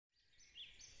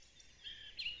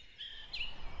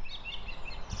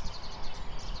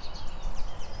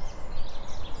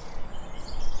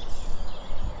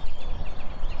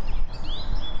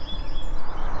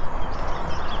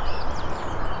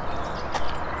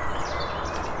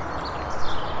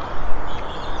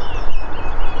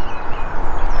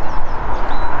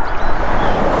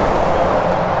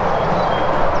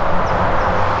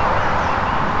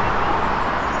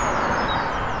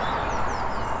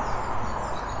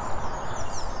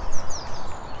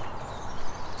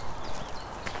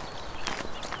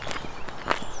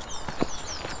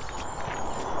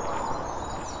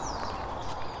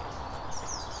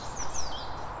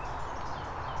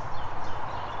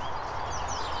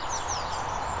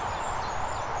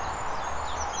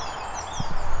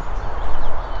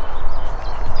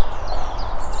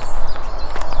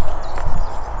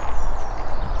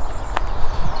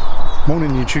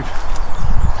Morning YouTube,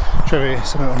 Trevor here,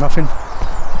 something or nothing.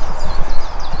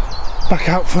 Back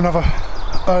out for another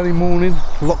early morning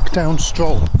lockdown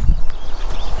stroll.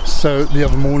 So the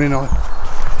other morning I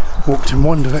walked in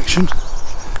one direction.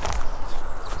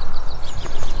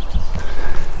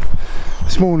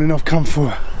 This morning I've come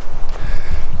for a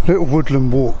little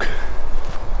woodland walk.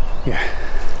 Yeah,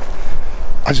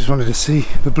 I just wanted to see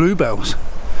the bluebells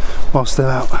whilst they're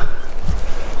out.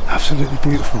 Absolutely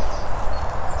beautiful.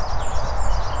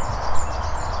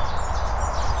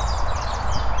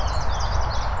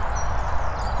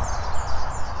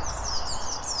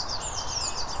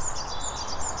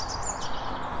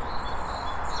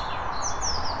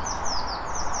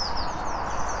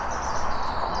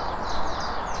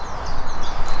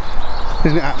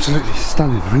 Isn't it absolutely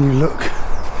stunning when you look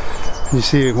and you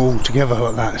see it all together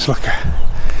like that? It's like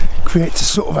creates a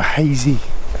sort of a hazy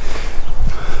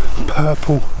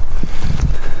purple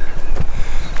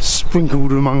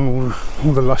sprinkled among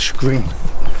all the lush green.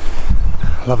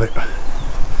 Love it.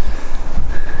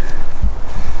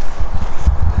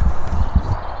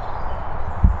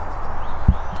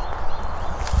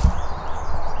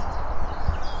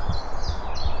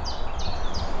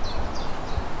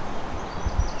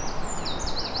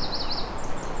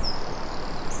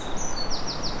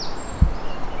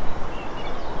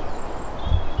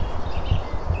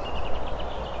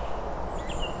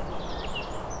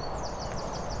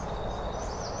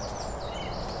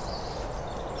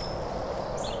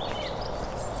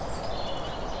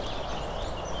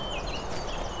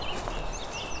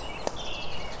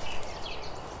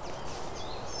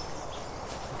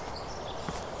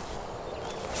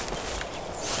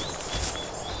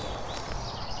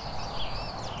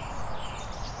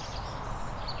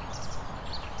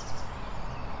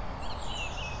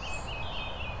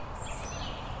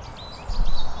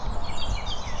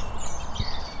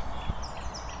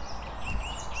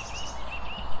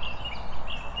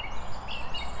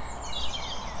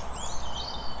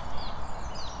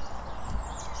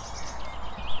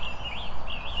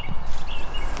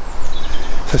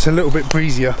 So it's a little bit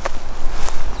breezier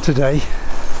today.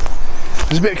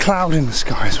 There's a bit of cloud in the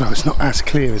sky as well. It's not as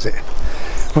clear as it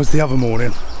was the other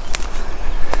morning,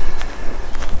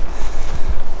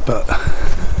 but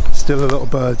still a lot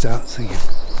of birds out singing.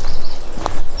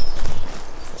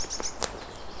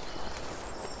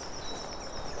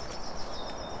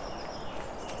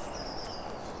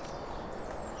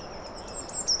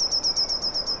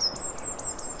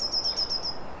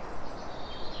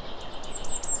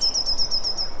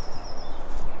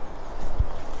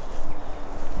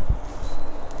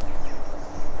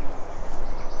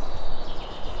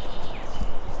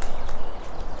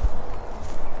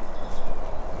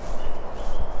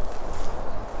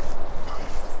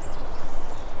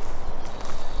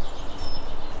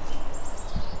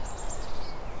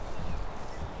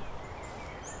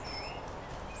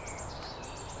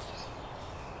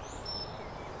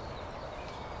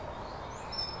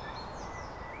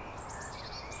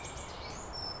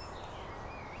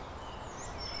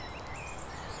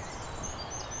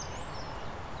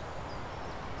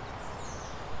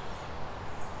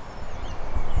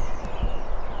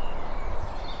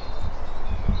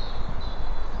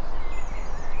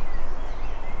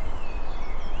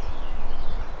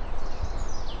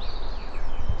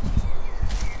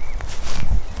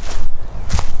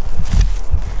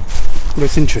 Well,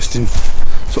 it's interesting,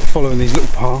 sort of following these little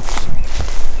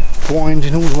paths,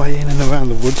 winding all the way in and around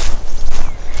the woods.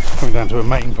 Coming down to a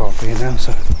main path here now,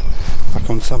 so back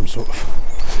on some sort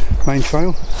of main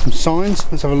trail. Some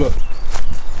signs, let's have a look.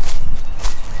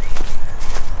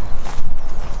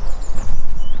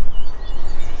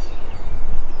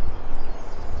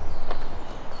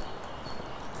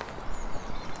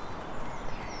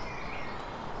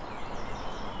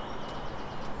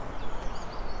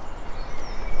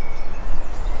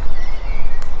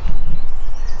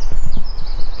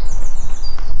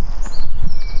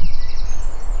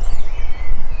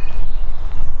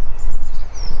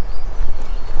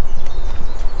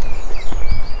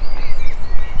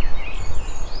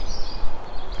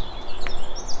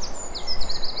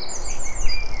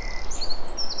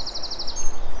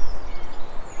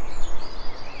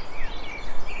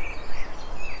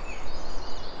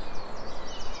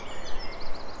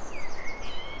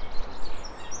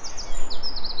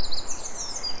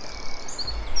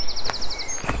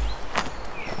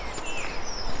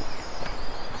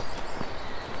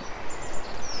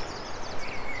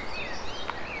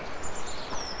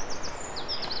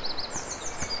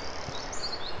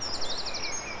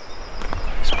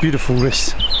 Beautiful,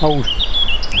 this old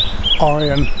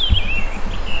iron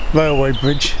railway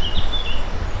bridge.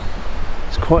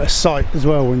 It's quite quite a sight as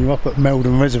well when you're up at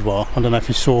Meldon Reservoir. I don't know if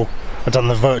you saw, I've done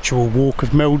the virtual walk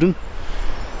of Meldon.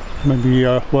 Maybe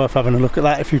worth having a look at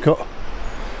that if you've got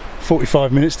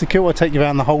 45 minutes to kill. I'll take you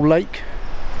around the whole lake.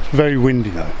 It's very windy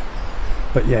though.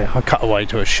 But yeah, I cut away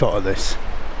to a shot of this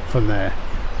from there.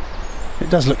 It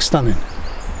does look stunning.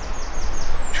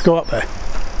 Should go up there.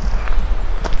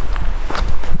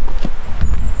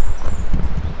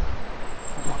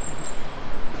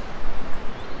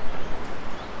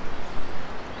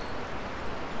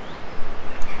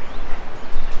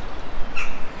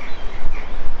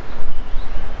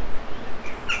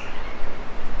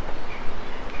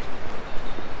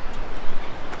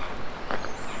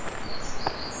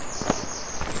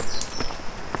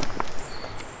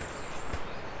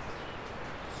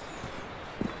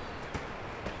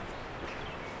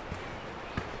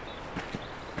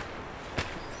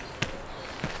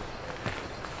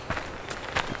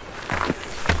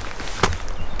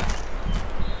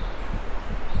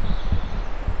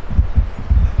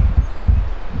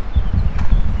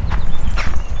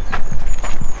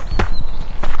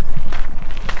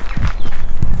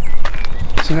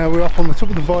 So now we're up on the top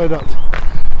of the viaduct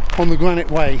on the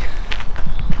Granite Way.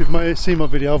 You may have seen my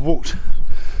video, I've walked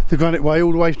the Granite Way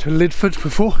all the way to Lidford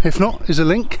before. If not, there's a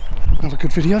link. Another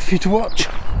good video for you to watch.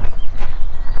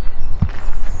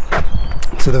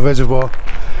 To the reservoir,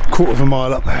 quarter of a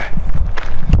mile up there.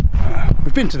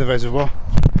 We've been to the reservoir.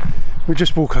 We'll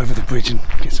just walk over the bridge and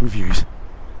get some views.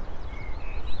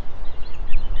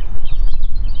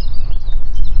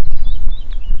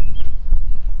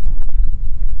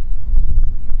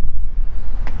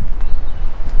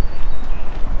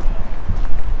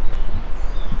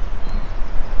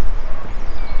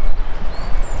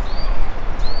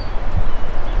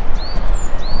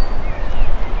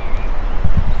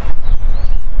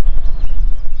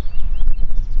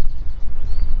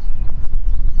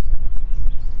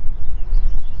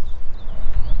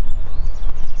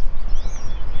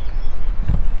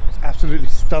 Absolutely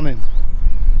stunning,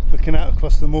 looking out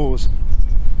across the moors,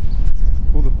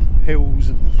 all the hills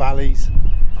and the valleys.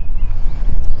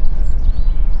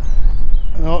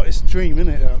 An artist's dream,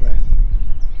 isn't it, out there?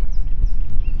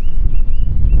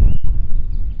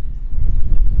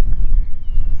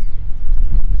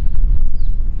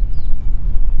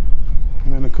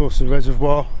 And then of course the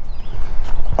reservoir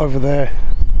over there,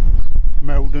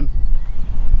 Meldon.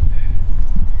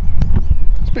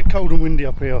 It's a bit cold and windy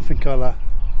up here. I think I'll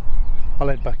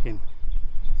head back in.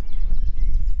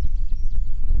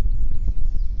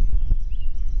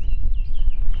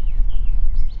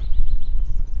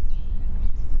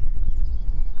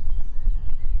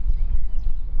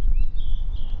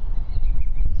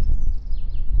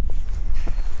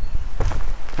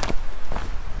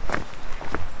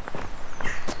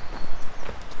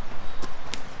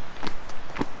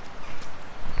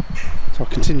 So I'll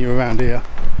continue around here.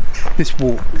 This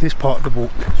walk, this part of the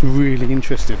walk is really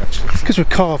interesting actually. Because we're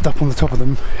carved up on the top of the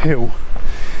hill,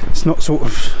 it's not sort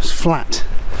of as flat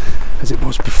as it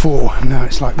was before. Now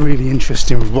it's like really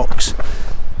interesting rocks.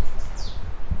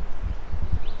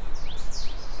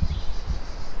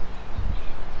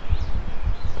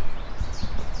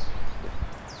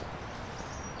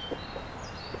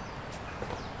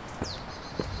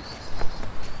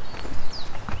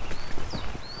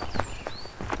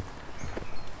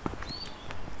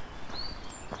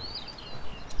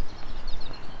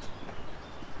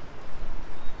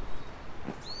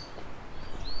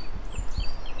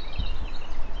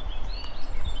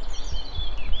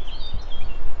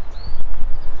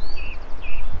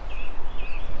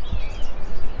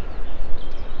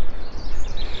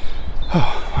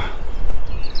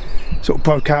 Sort of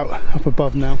broke out up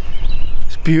above now.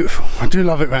 It's beautiful. I do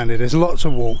love it round here. There's lots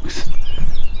of walks,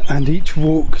 and each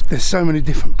walk there's so many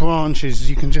different branches.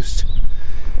 You can just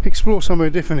explore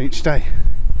somewhere different each day.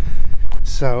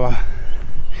 So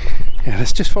yeah,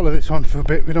 let's just follow this one for a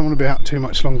bit. We don't want to be out too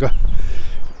much longer.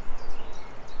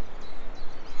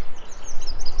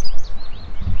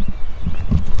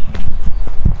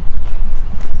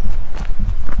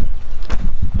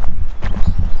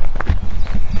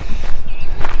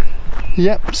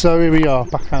 Yep, so here we are,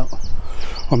 back out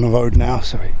on the road now.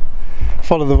 So we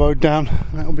follow the road down,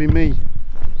 and that'll be me.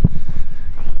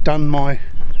 Done my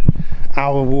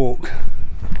hour walk.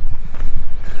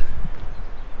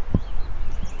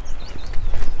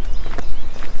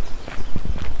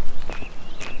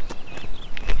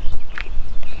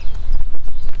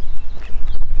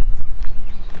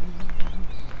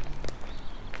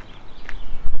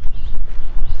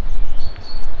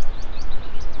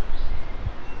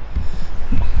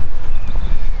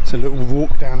 A little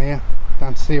walk down here,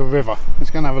 down to see a river. Let's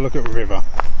go and have a look at a river.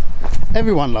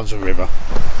 Everyone loves a river.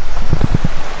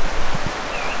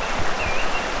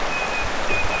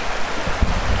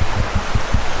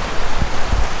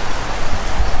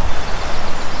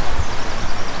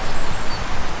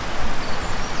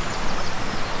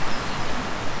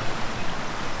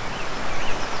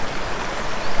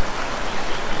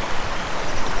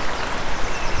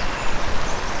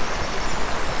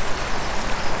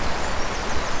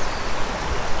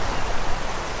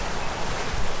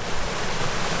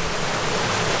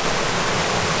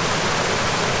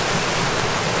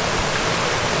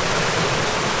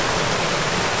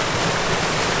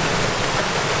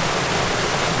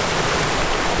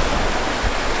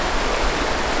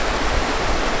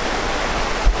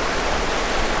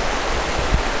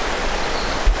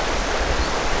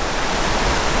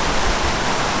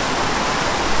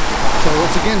 So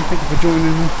once again, thank you for joining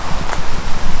me,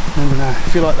 and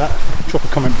if you like that, drop a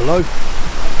comment below.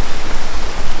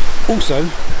 Also,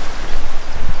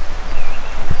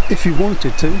 if you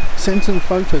wanted to, send some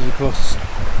photos across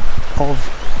of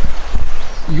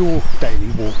your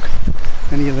daily walk,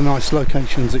 any of the nice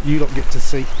locations that you lot get to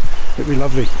see. It'd be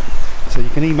lovely. So you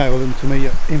can email them to me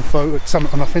at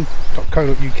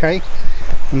info@summitornothing.co.uk,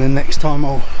 and then next time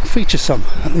I'll feature some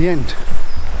at the end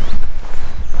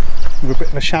with a bit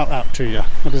of a shout out to you.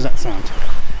 How does that sound?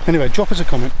 Anyway, drop us a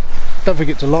comment. Don't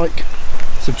forget to like,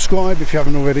 subscribe if you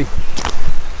haven't already,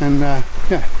 and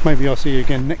yeah, maybe I'll see you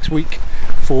again next week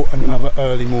for another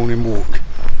early morning walk.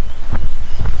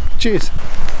 Cheers.